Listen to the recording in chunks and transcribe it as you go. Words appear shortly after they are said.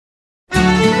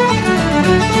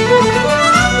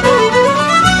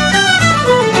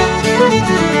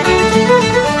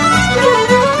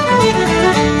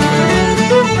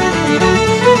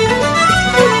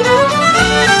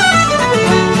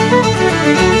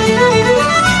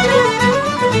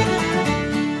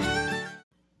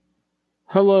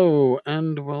Hello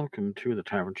and welcome to the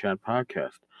Tavern Chat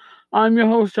Podcast. I'm your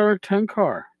host, Eric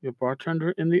Tenkar, your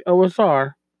bartender in the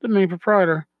OSR, the main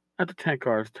proprietor at the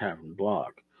Tenkar's Tavern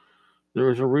blog. There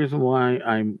is a reason why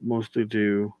I mostly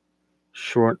do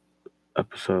short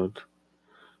episodes,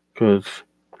 because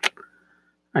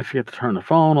I forget to turn the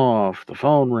phone off, the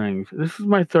phone rings. This is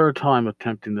my third time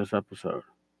attempting this episode.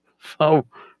 So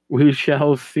we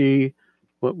shall see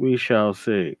what we shall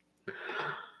see.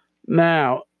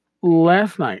 Now,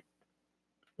 last night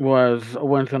was a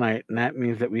Wednesday night, and that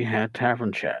means that we had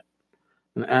Tavern Chat.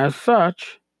 And as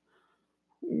such,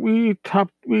 we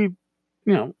talked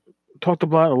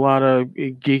about a lot of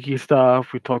geeky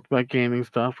stuff. We talked about gaming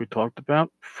stuff. We talked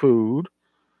about food.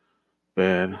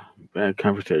 Bad, bad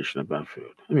conversation about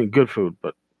food. I mean, good food,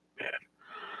 but bad.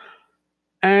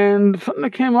 And something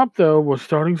that came up though was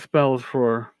starting spells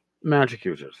for magic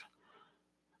users.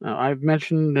 Now, I've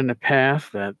mentioned in the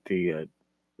past that the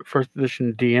first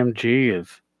edition DMG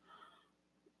is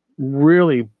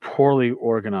really poorly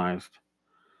organized.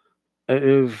 It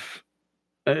is.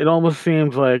 It almost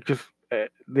seems like just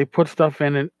they put stuff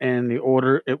in it in the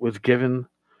order it was given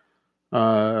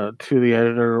to the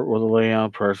editor or the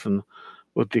layout person,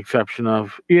 with the exception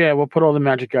of, yeah, we'll put all the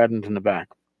magic items in the back.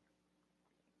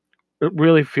 It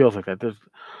really feels like that. There's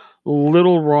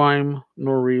little rhyme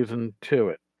nor reason to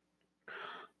it.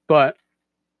 But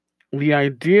the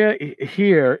idea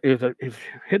here is that it's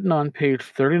hidden on page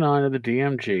 39 of the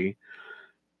DMG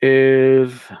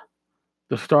is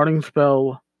the starting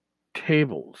spell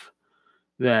tables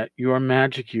that your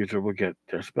magic user will get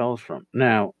their spells from.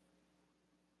 Now,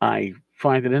 I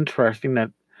find it interesting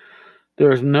that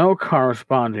there is no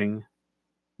corresponding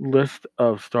list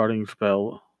of starting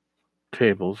spell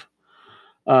tables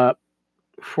for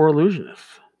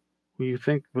illusionists, who you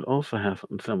think would also have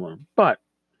something similar. But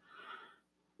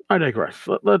I digress.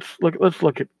 Let's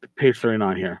look at page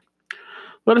 39 here.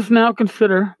 Let us now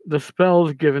consider the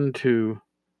spells given to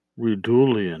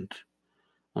Redouliant.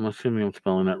 I'm assuming I'm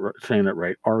saying that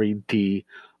right. Redouleent.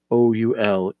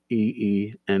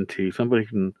 Somebody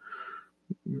can,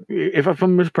 if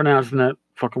I'm mispronouncing that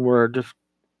fucking word, just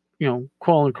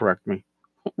call and correct me.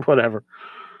 Whatever.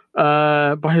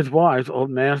 By his wise old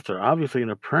master, obviously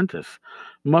an apprentice,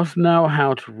 must know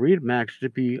how to read magic to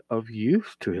be of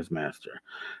use to his master.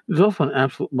 It is also an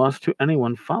absolute must to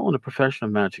anyone following a profession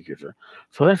of magic user.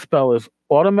 So that spell is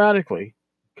automatically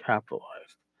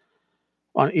capitalized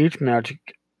on each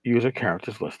magic user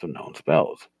character's list of known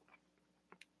spells.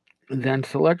 Then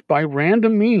select by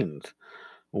random means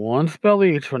one spell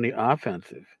each from the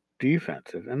offensive,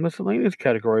 defensive, and miscellaneous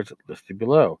categories listed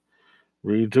below.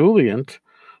 Redouliant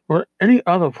or any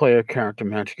other player character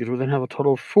magic user will then have a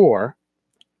total of 4,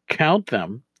 count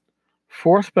them,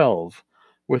 4 spells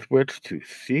with which to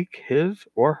seek his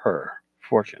or her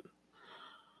fortune.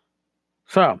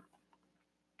 So,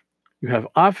 you have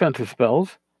offensive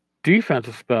spells,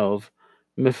 defensive spells,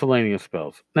 miscellaneous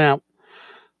spells. Now,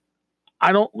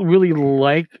 I don't really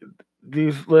like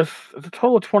these lists. It's a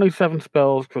total of 27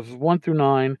 spells because it's 1 through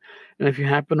 9, and if you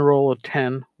happen to roll a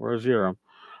 10 or a 0,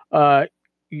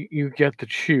 you get to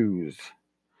choose.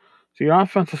 So your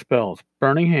offensive spells: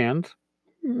 Burning Hands,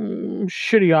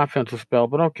 shitty offensive spell,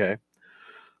 but okay.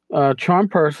 Charm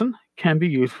Person can be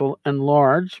useful.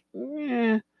 Enlarge,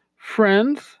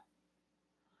 Friends,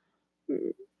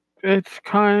 it's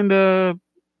kind of,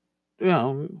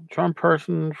 Charm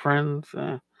Person, Friends,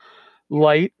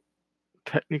 Light,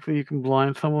 technically you can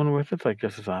blind someone with it, so I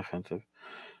guess it's offensive.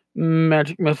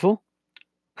 Magic Missile,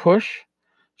 Push,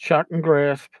 Shock and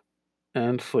Grasp,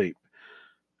 and Sleep.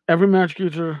 Every magic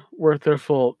user worth their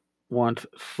salt wants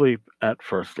Sleep at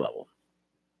first level.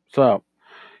 So,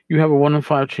 you have a 1 in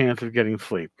 5 chance of getting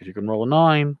Sleep, because you can roll a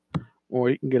 9, or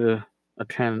you can get a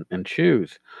 10 and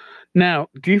choose. Now,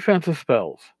 defensive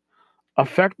spells.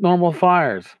 Affect normal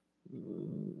fires.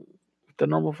 The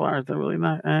normal fires, they're really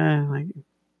not. I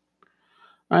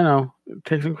know.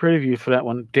 Take some creative use for that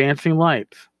one. Dancing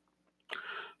Lights.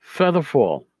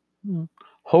 Featherfall.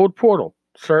 Hold Portal.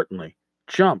 Certainly.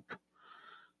 Jump.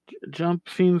 Jump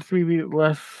seems to be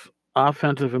less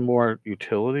offensive and more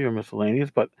utility or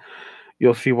miscellaneous, but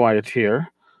you'll see why it's here.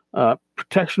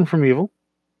 Protection from evil.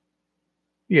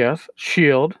 Yes.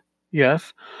 Shield.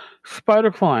 Yes.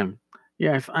 Spider Climb.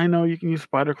 Yes, I know you can use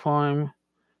Spider Climb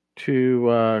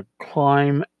to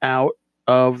climb out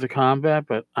of the combat,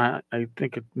 but I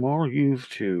think it's more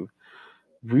used to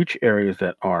reach areas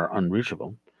that are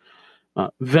unreachable.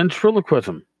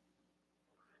 Ventriloquism.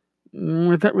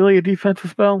 Is that really a defensive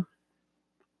spell?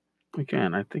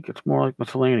 Again, I think it's more like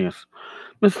miscellaneous.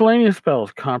 Miscellaneous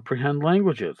spells comprehend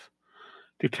languages,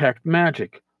 detect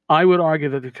magic, I would argue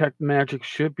that detect magic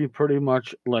should be pretty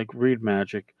much like read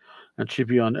magic and should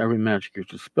be on every magic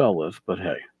user's spell list, but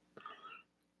hey.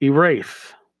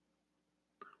 Erase,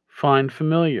 find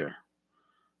familiar,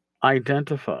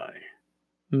 identify,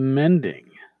 mending,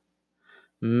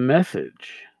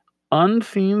 message,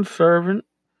 unseen servant,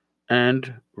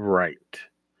 and write.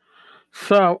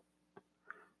 So,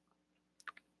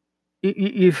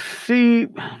 you see,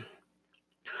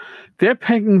 they're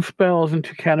pegging spells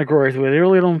into categories where they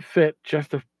really don't fit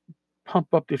just to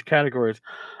pump up these categories.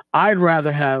 I'd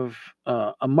rather have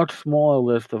a much smaller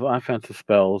list of offensive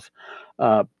spells.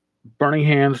 Burning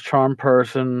Hands, Charm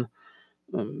Person,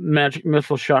 Magic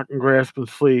Missile, Shock and Grasp, and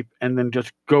Sleep, and then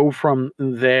just go from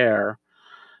there,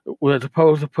 as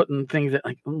opposed to putting things that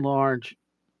like large,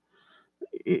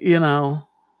 you know,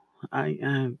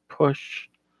 I push.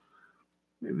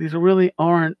 These really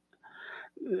aren't.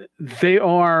 They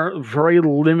are very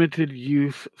limited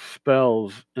use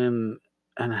spells, and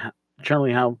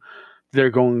generally how they're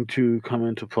going to come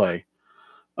into play.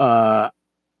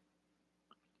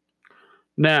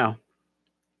 Now,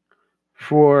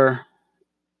 for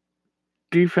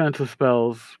defensive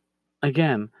spells,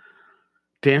 again,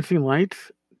 Dancing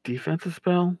Lights, defensive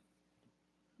spell,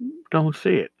 don't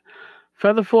see it.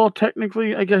 Featherfall,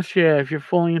 technically, I guess, yeah, if you're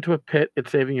falling into a pit,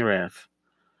 it's saving your ass.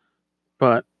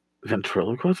 But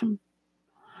ventriloquism?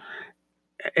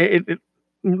 It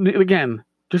again,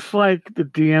 just like the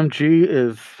DMG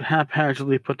is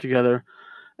haphazardly put together,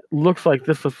 looks like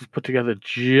this list was put together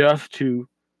just to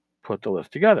put the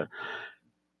list together.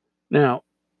 Now,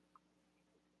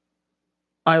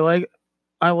 I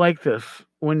like this.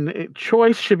 When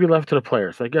choice should be left to the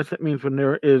players. I guess that means when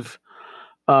there is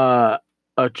a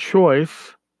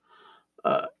choice,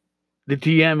 the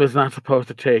DM is not supposed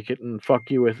to take it and fuck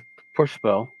you with push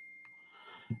spell,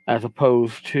 as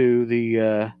opposed to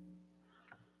the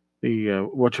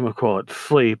whatchamacallit,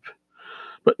 sleep.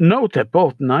 But note that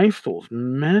both Nice Tools,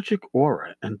 Magic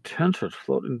Aura, and Tensor's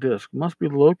floating disk must be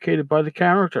located by the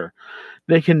character.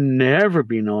 They can never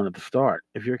be known at the start.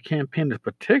 If your campaign is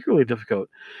particularly difficult,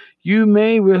 you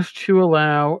may wish to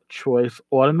allow choice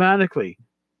automatically.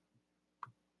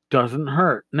 Doesn't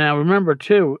hurt. Now remember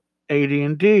too,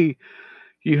 AD&D,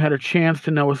 you had a chance to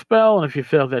know a spell, and if you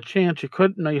failed that chance, you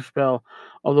couldn't know your spell.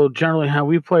 Although generally how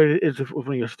we played it is if with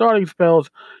one of your starting spells,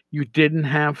 you didn't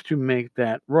have to make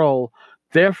that roll.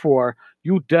 Therefore,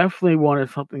 you definitely wanted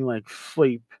something like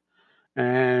Sleep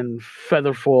and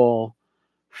Featherfall,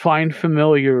 Find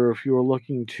Familiar if you were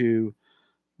looking to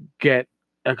get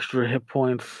extra hit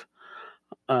points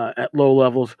at low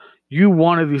levels. You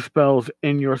wanted these spells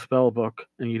in your spell book,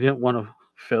 and you didn't want to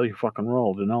fail your fucking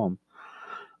roll to know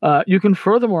them. You can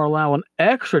furthermore allow an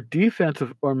extra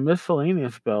defensive or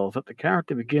miscellaneous spells that the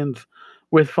character begins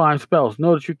with 5 spells.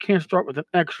 Notice you can't start with an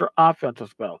extra offensive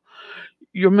spell.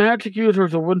 Your magic user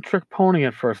is a one-trick pony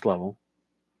at first level.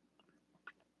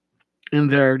 And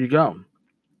there you go.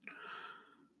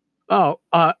 Oh,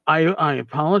 I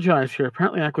apologize here.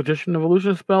 Apparently, acquisition of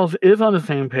illusion spells is on the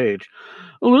same page.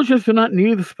 Illusionists do not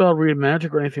need the spell read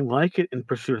magic or anything like it in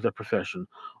pursuit of their profession.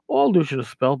 All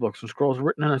illusionist spellbooks and scrolls are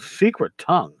written in a secret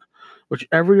tongue, which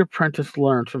every apprentice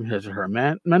learns from his or her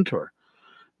mentor.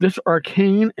 This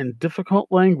arcane and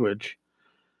difficult language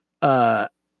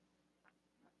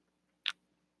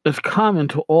is common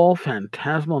to all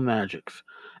phantasmal magics,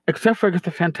 except for I guess the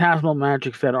phantasmal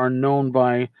magics that are known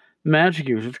by magic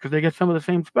users because they get some of the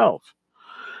same spells.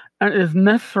 And it is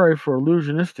necessary for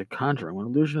illusionistic conjuring. When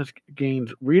illusionist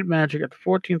gains read magic at the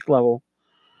 14th level,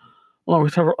 along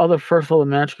with several other first level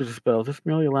magic user spells, this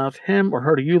merely allows him or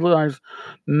her to utilize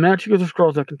magic user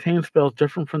scrolls that contain spells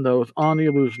different from those on the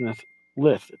illusionist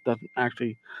list. It doesn't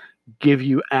actually give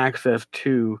you access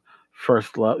to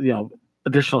first level,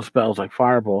 additional spells like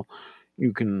Fireball.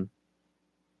 You can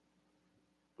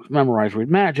memorize read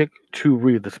magic to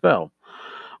read the spell.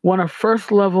 When a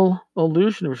first level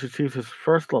illusionist receives his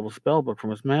first level spellbook from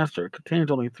his master, it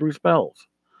contains only 3 spells,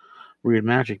 read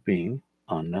magic being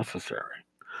unnecessary.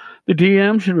 The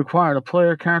DM should require the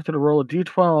player character to roll a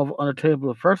d12 on a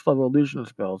table of first level illusionist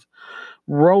spells,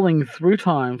 rolling 3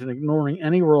 times and ignoring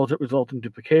any rolls that result in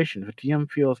duplication. If a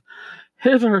DM feels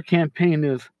his or her campaign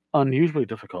is unusually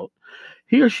difficult,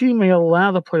 he or she may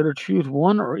allow the player to choose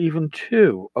 1 or even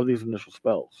 2 of these initial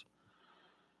spells.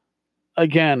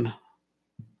 Again,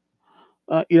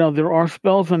 there are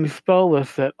spells on the spell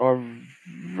list that are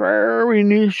very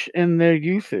niche in their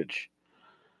usage.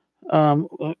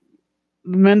 The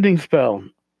mending spell.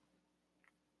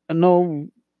 No,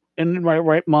 in my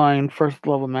right mind, first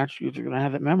level match user are going to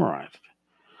have it memorized.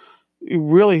 You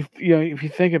really, if you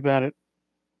think about it,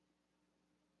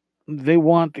 they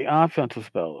want the offensive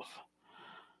spells.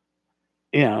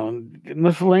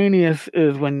 Miscellaneous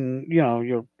is when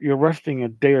you're resting a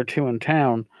day or two in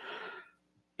town,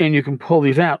 and you can pull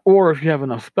these out, or if you have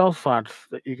enough spell slots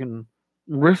that you can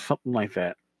risk something like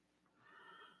that.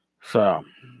 So,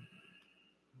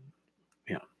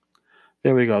 yeah,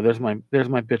 there we go. There's my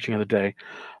bitching of the day.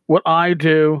 What I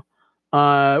do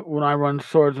when I run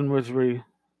Swords and Wizardry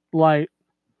Light,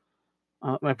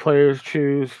 my players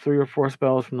choose 3 or 4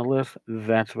 spells from the list.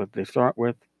 That's what they start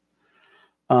with.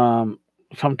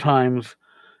 Sometimes,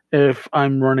 if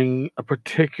I'm running a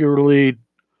particularly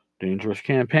dangerous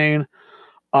campaign,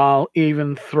 I'll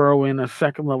even throw in a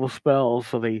second level spell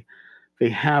so they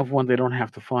have one they don't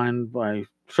have to find by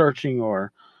searching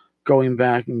or going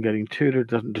back and getting tutored.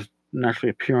 It doesn't just naturally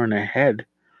appear in their head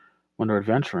when they're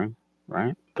adventuring,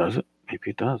 right? Does it?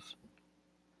 Maybe it does.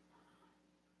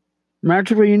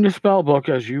 Magically in your spell book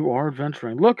as you are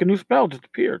adventuring. Look, a new spell just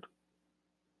appeared.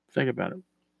 Think about it.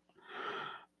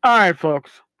 All right,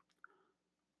 folks.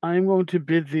 I'm going to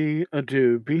bid thee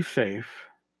adieu. Be safe.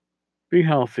 Be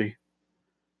healthy.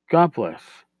 God bless.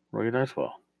 Roy Dice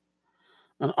well.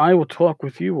 And I will talk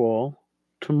with you all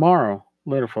tomorrow.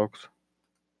 Later, folks.